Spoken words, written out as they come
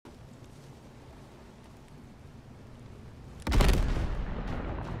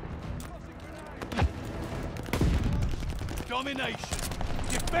Domination.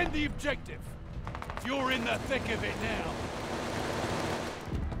 Defend the objective. You're in the thick of it now.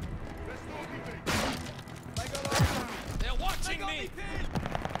 They're watching me!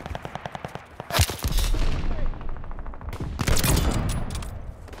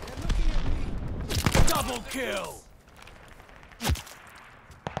 Double kill!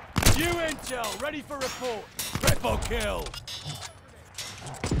 New intel, ready for report. Triple kill!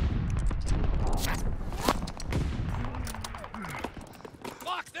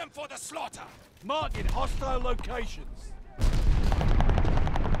 Mark them for the slaughter! Marking hostile locations.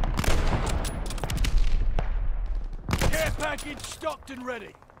 Care package stocked and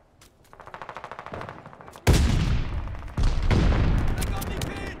ready.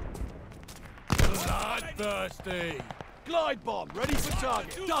 Bloodthirsty! Glide bomb, ready for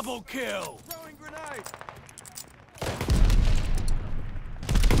target. Double kill! Throwing grenade!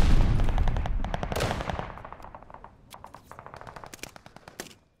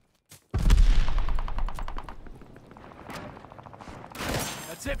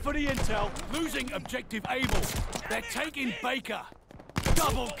 That's it for the intel. Losing objective Able. They're taking Baker.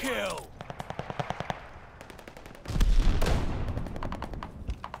 Double kill!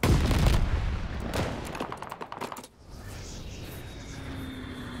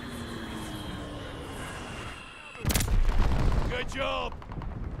 Good job!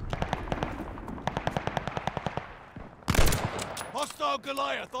 Hostile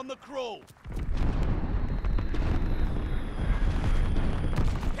Goliath on the crawl.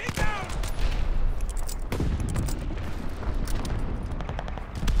 Hit down!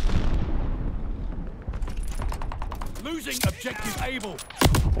 Losing objective Able.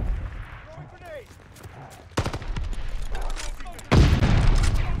 Throwing grenade!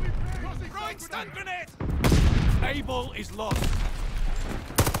 Throwing stun grenade! Able is lost.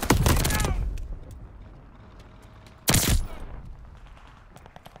 Hit down!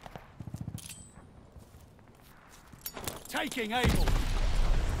 Taking Able.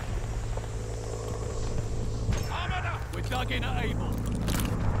 Armored up! We're dug in at Able.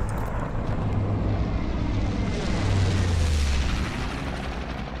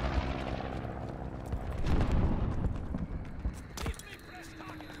 Give me fresh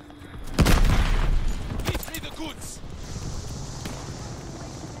target! Give me the goods!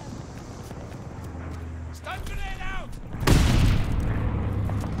 Stun grenade out!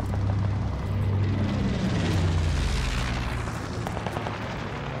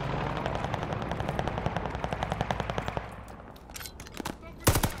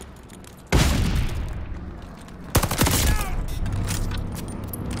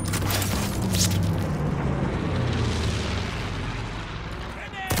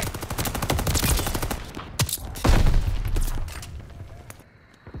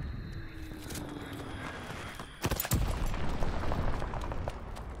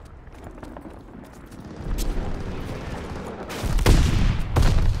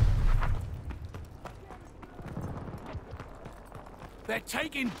 They're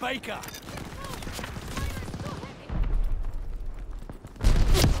taking Baker.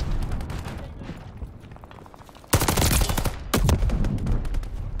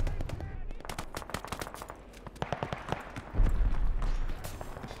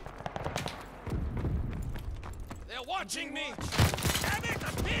 They're watching me! Damn it,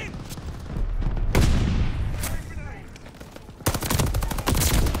 I'm pinned!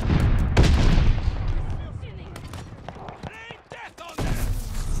 Rain death on them!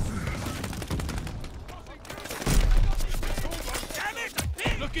 Damn it, I'm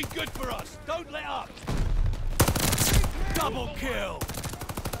pinned! Looking good for us. Don't let up. Double kill.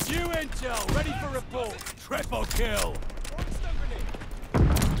 New intel, ready for report. Triple kill. Throwing stun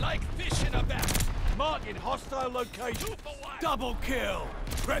grenade! Like fish in a bag! Marking hostile location. 2 for 1! Double kill.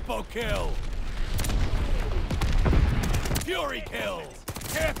 Triple kill. Fury kill.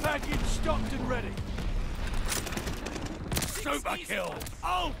 Care package stocked and ready. Super kill.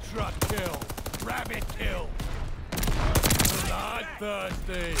 Ultra kill. Rabbit kill.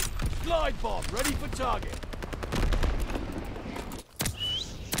 Bloodthirsty. Glide bomb ready for target.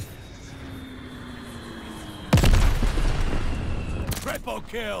 Triple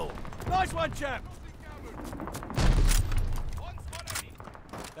kill. Nice one, champ. One spot enemy!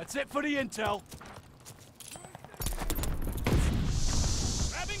 That's it for the intel.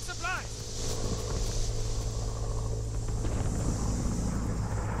 Grabbing supplies!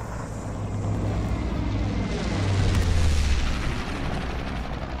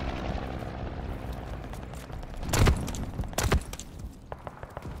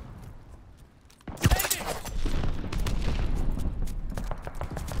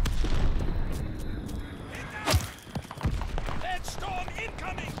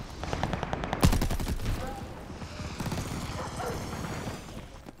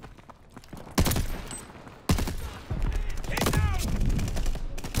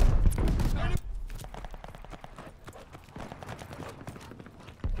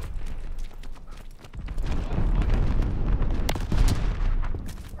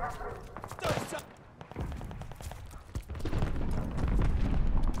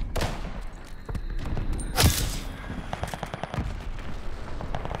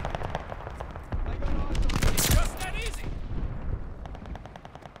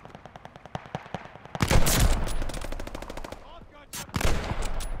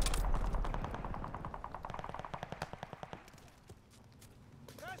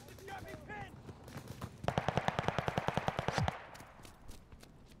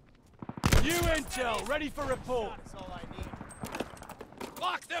 intel, ready for report.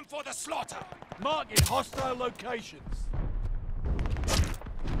 Mark them for the slaughter. Marking hostile locations.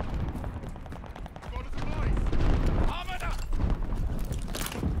 Armored up.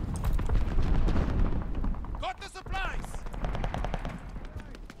 Got the supplies.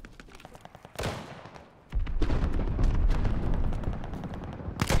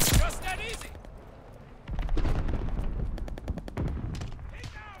 Just that easy.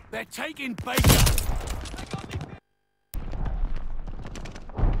 They're taking Baker.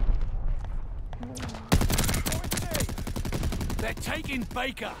 They're taking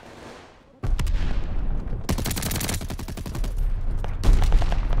Baker.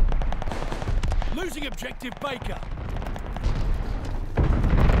 Losing objective Baker.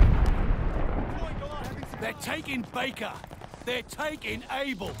 They're taking Baker. They're taking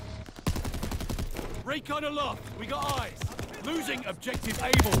Able. Recon aloft. We got eyes. Losing objective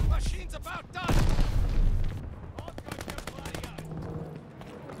Able. Machine's about done.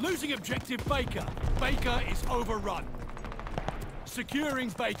 Losing objective Baker. Baker is overrun. Securing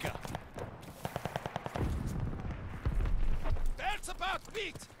Baker. That's about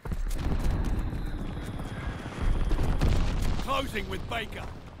beat. Closing with Baker.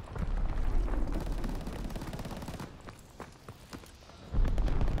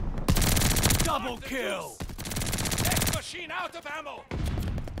 Double kill. Next machine out of ammo.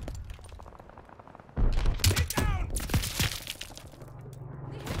 Get down.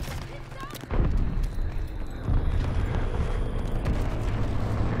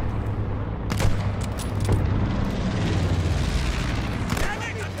 Damn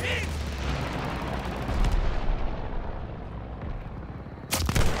it, I'm hit.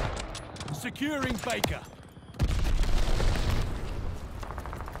 Securing Baker.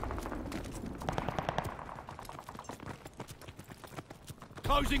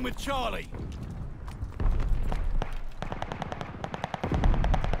 Closing with Charlie.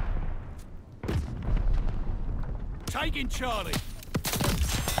 Taking Charlie.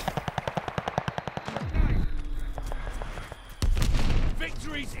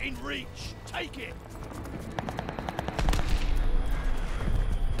 Victory's in reach. Take it.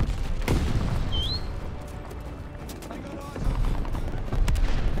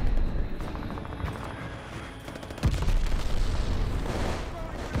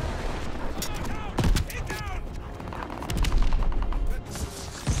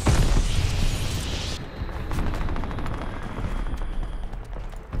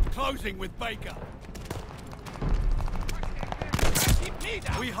 Closing with Baker.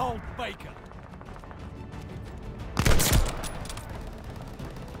 We hold Baker.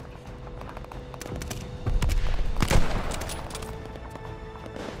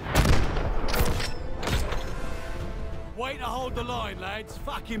 Way to hold the line, lads.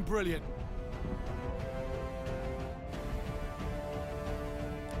 Fucking brilliant.